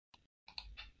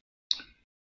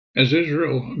Has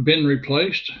Israel been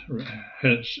replaced?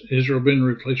 Has Israel been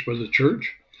replaced by the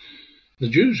church? The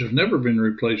Jews have never been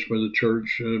replaced by the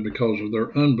church because of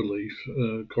their unbelief,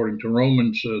 according to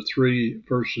Romans 3,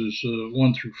 verses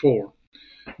 1 through 4.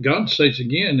 God states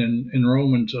again in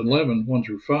Romans 11, 1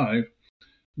 through 5,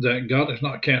 that God has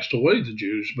not cast away the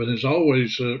Jews, but has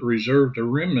always reserved a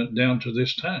remnant down to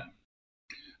this time.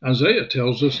 Isaiah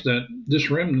tells us that this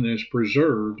remnant is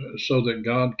preserved so that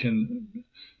God can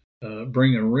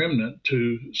bring a remnant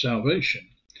to salvation.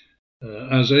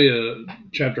 Isaiah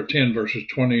chapter 10, verses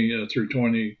 20 through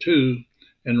 22,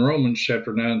 and Romans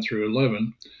chapter 9 through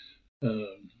 11,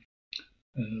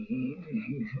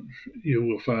 you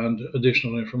will find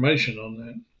additional information on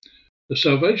that. The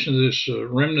salvation of this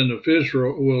remnant of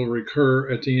Israel will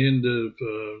recur at the end of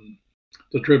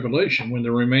the tribulation, when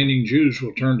the remaining Jews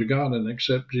will turn to God and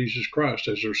accept Jesus Christ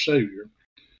as their Savior.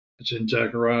 It's in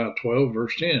Zechariah 12,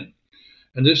 verse 10.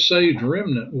 And this saved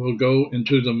remnant will go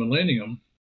into the millennium,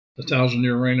 the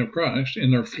 1,000-year reign of Christ,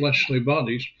 in their fleshly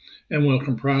bodies, and will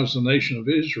comprise the nation of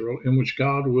Israel, in which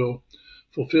God will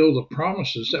fulfill the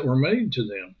promises that were made to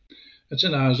them. That's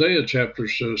in Isaiah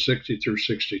chapters 60 through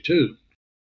 62.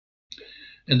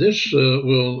 And this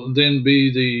will then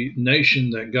be the nation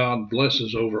that God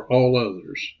blesses over all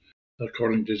others,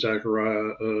 according to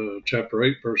Zechariah chapter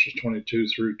 8, verses 22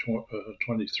 through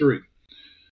 23.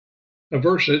 A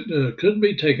verse that could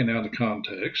be taken out of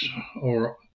context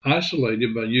or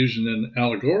isolated by using an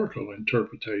allegorical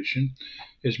interpretation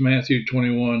is Matthew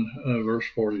 21, verse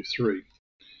 43.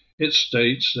 It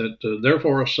states that,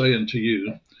 therefore I say unto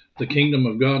you, the kingdom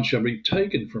of God shall be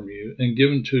taken from you and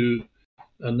given to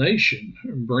a nation,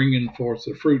 bringing forth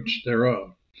the fruits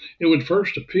thereof. It would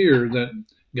first appear that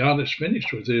God is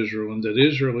finished with Israel and that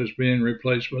Israel is being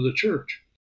replaced by the church.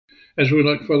 As we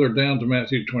look further down to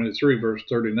Matthew 23, verse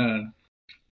 39,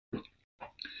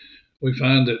 we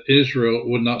find that Israel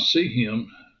would not see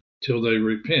him till they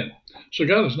repent. So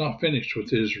God is not finished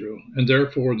with Israel, and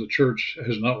therefore the church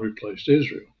has not replaced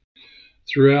Israel.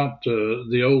 Throughout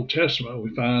the Old Testament,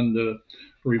 we find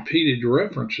repeated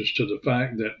references to the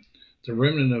fact that the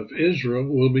remnant of Israel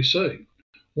will be saved.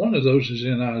 One of those is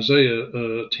in Isaiah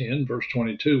 10, verse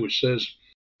 22, which says,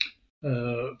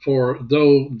 for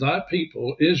though thy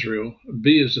people, Israel,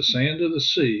 be as the sand of the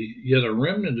sea, yet a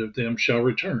remnant of them shall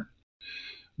return.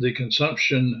 The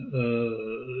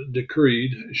consumption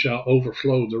decreed shall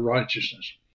overflow the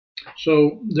righteousness.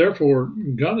 So, therefore,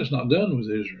 God is not done with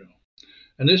Israel.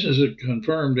 And this is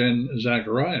confirmed in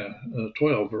Zechariah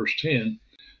 12, verse 10,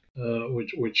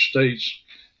 which states,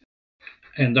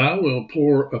 and I will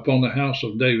pour upon the house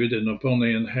of David and upon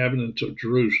the inhabitants of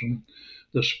Jerusalem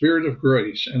the spirit of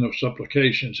grace and of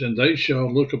supplications, and they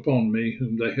shall look upon me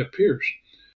whom they have pierced.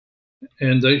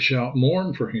 And they shall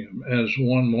mourn for him as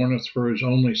one mourneth for his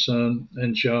only son,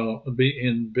 and shall be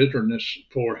in bitterness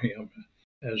for him,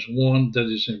 as one that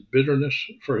is in bitterness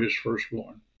for his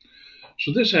firstborn.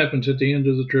 So this happens at the end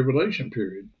of the tribulation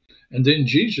period. And then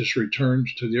Jesus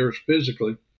returns to the earth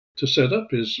physically to set up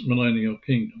his millennial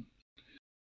kingdom.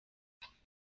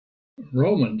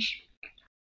 Romans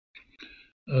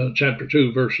chapter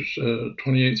 2, verses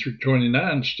 28 through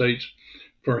 29 states,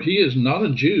 for he is not a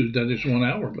Jew that is one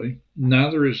outwardly,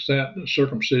 neither is that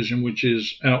circumcision which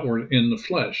is outward in the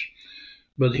flesh.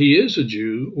 But he is a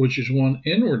Jew which is one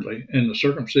inwardly, and the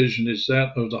circumcision is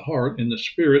that of the heart in the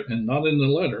spirit and not in the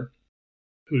letter,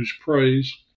 whose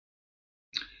praise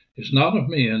is not of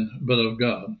men, but of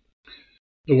God.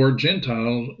 The word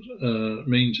Gentile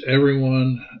means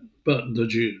everyone but the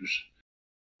Jews.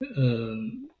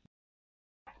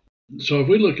 So if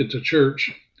we look at the church,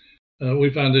 we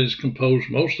find that it's composed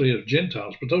mostly of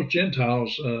Gentiles, but those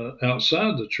Gentiles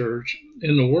outside the church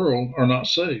in the world are not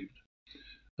saved.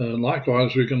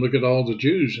 Likewise, we can look at all the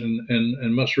Jews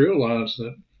and must realize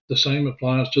that the same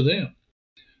applies to them.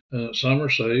 Some are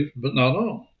saved, but not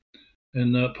all.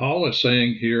 And Paul is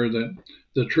saying here that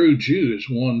the true Jew is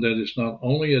one that is not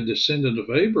only a descendant of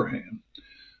Abraham,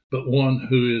 but one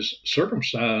who is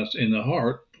circumcised in the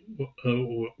heart,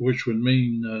 which would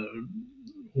mean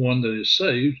one that is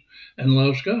saved and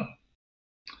loves God.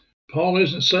 Paul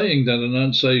isn't saying that an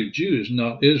unsaved Jew is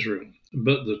not Israel,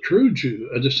 but the true Jew,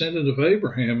 a descendant of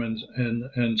Abraham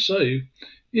and saved,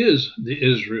 is the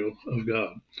Israel of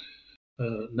God.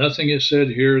 Nothing is said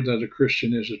here that a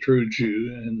Christian is a true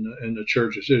Jew and the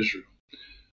church is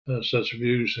Israel. Such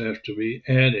views have to be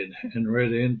added and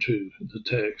read into the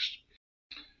text.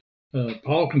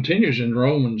 Paul continues in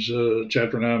Romans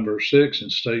chapter 9, verse 6,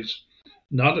 and states,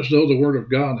 not as though the word of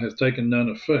God hath taken none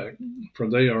effect, for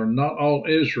they are not all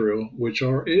Israel which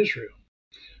are Israel.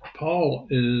 Paul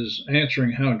is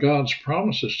answering how God's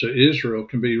promises to Israel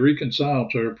can be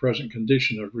reconciled to their present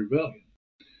condition of rebellion.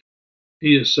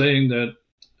 He is saying that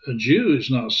a Jew is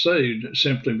not saved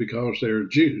simply because they are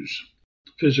Jews,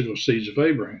 physical seeds of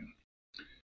Abraham.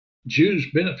 Jews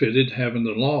benefited having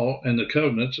the law and the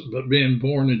covenants, but being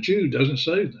born a Jew doesn't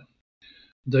save them.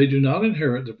 They do not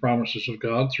inherit the promises of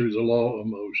God through the law of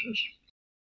Moses.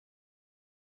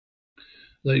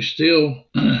 They still,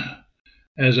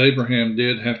 as Abraham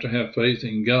did, have to have faith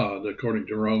in God, according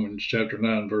to Romans chapter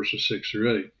 9, verses 6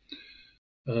 through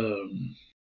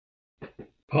 8.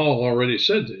 Paul already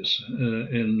said this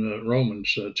in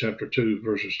Romans chapter 2,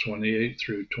 verses 28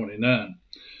 through 29.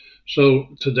 So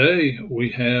today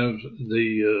we have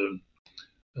the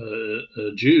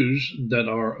Jews that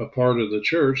are a part of the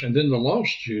church, and then the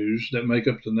lost Jews that make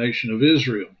up the nation of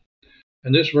Israel.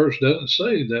 And this verse doesn't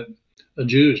say that a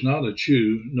Jew is not a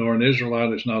Jew, nor an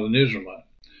Israelite is not an Israelite.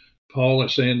 Paul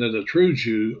is saying that a true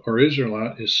Jew or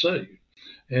Israelite is saved,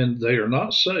 and they are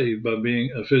not saved by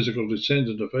being a physical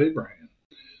descendant of Abraham.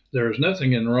 There is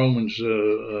nothing in Romans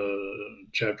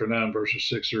chapter 9, verses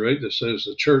 6 through 8 that says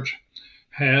the church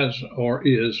has or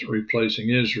is replacing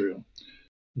Israel.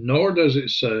 Nor does it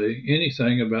say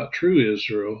anything about true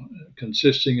Israel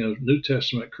consisting of New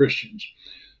Testament Christians.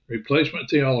 Replacement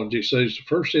theology says the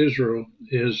first Israel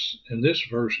is, in this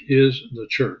verse, is the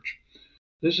church.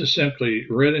 This is simply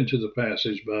read into the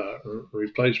passage by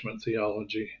replacement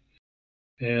theology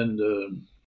and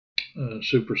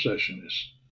supersessionists.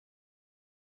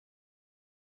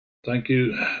 Thank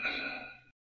you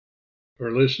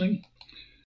for listening.